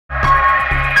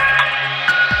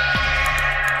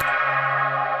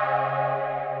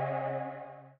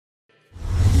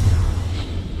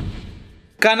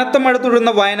കനത്ത മഴ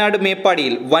തുടർന്ന വയനാട്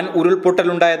മേപ്പാടിയിൽ വൻ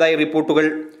ഉരുൾപൊട്ടലുണ്ടായതായി റിപ്പോർട്ടുകൾ.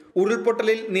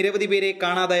 ഉരുൾപൊട്ടലിൽ നിരവധി പേരെ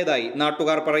കാണാതായതായി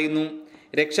നാട്ടുകാർ പറയുന്നു.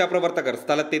 രക്ഷാപ്രവർത്തകർ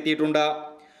സ്ഥലത്തെത്തിയിട്ടുണ്ട്.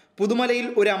 പുതുമലയിൽ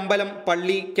ഒരു അമ്പലം,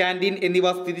 പള്ളി, ക്യാന്റീൻ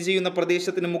എന്നിവ സ്ഥിതി ചെയ്യുന്ന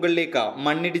പ്രദേശത്തിന് മുകളിലേക്ക്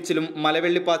മണ്ണിടിച്ചിലും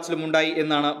മലവെള്ളിപ്പാച്ചിലും ഉണ്ടായി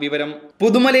എന്നാണ് വിവരം.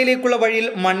 പുതുമലയിലേക്കുള്ള വഴിയിൽ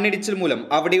മണ്ണിടിച്ചിൽ മൂലം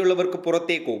അവിടെയുള്ളവർക്ക്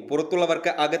പുറത്തേക്കോ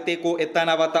പുറത്തുള്ളവർക്ക് അകത്തേക്കോ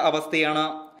എത്താനാവാത്ത അവസ്ഥയാണ്.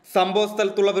 സംഭവ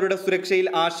സ്ഥലത്തുള്ളവരുടെ സുരക്ഷയിൽ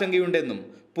ആശങ്കയുണ്ടെന്നും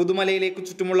പുതുമലയിലേക്ക്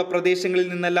ചുറ്റുമുള്ള പ്രദേശങ്ങളിൽ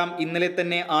നിന്നെല്ലാം ഇന്നലെ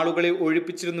തന്നെ ആളുകളെ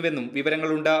ഒഴിപ്പിച്ചിരുന്നുവെന്നും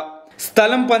വിവരങ്ങളുണ്ട്.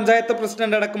 സ്ഥലം പഞ്ചായത്ത്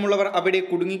പ്രസിഡന്റ് അടക്കമുള്ളവർ അവിടെ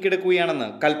കുടുങ്ങിക്കിടക്കുകയാണെന്ന്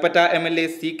കൽപ്പറ്റ MLA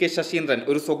CK ശശീന്ദ്രൻ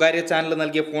ഒരു സ്വകാര്യ ചാനൽ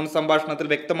നൽകിയ ഫോൺ സംഭാഷണത്തിൽ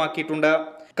വ്യക്തമാക്കിയിട്ടുണ്ട്.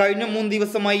 കഴിഞ്ഞ 3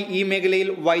 ദിവസമായി ഈ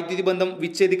മേഖലയിൽ വൈദ്യുതി ബന്ധം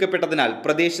വിച്ഛേദിക്കപ്പെട്ടതിനാൽ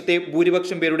പ്രദേശത്തെ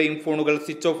ഭൂരിപക്ഷം പേരുടെയും ഫോണുകൾ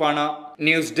സ്വിച്ച് ഓഫ് ആണ്.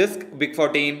 News desk big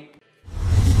 14.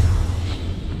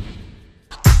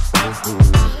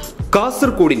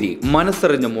 കാസർഗോഡിന്റെ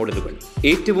മനസ്സറിഞ്ഞ മോഡലുകൾ,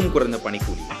 ഏറ്റവും കുറഞ്ഞ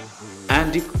പണിക്കൂലി.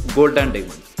 Antique gold and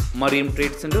diamonds, Mariyam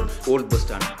trade centre, old bus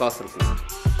stand, Kasaragod.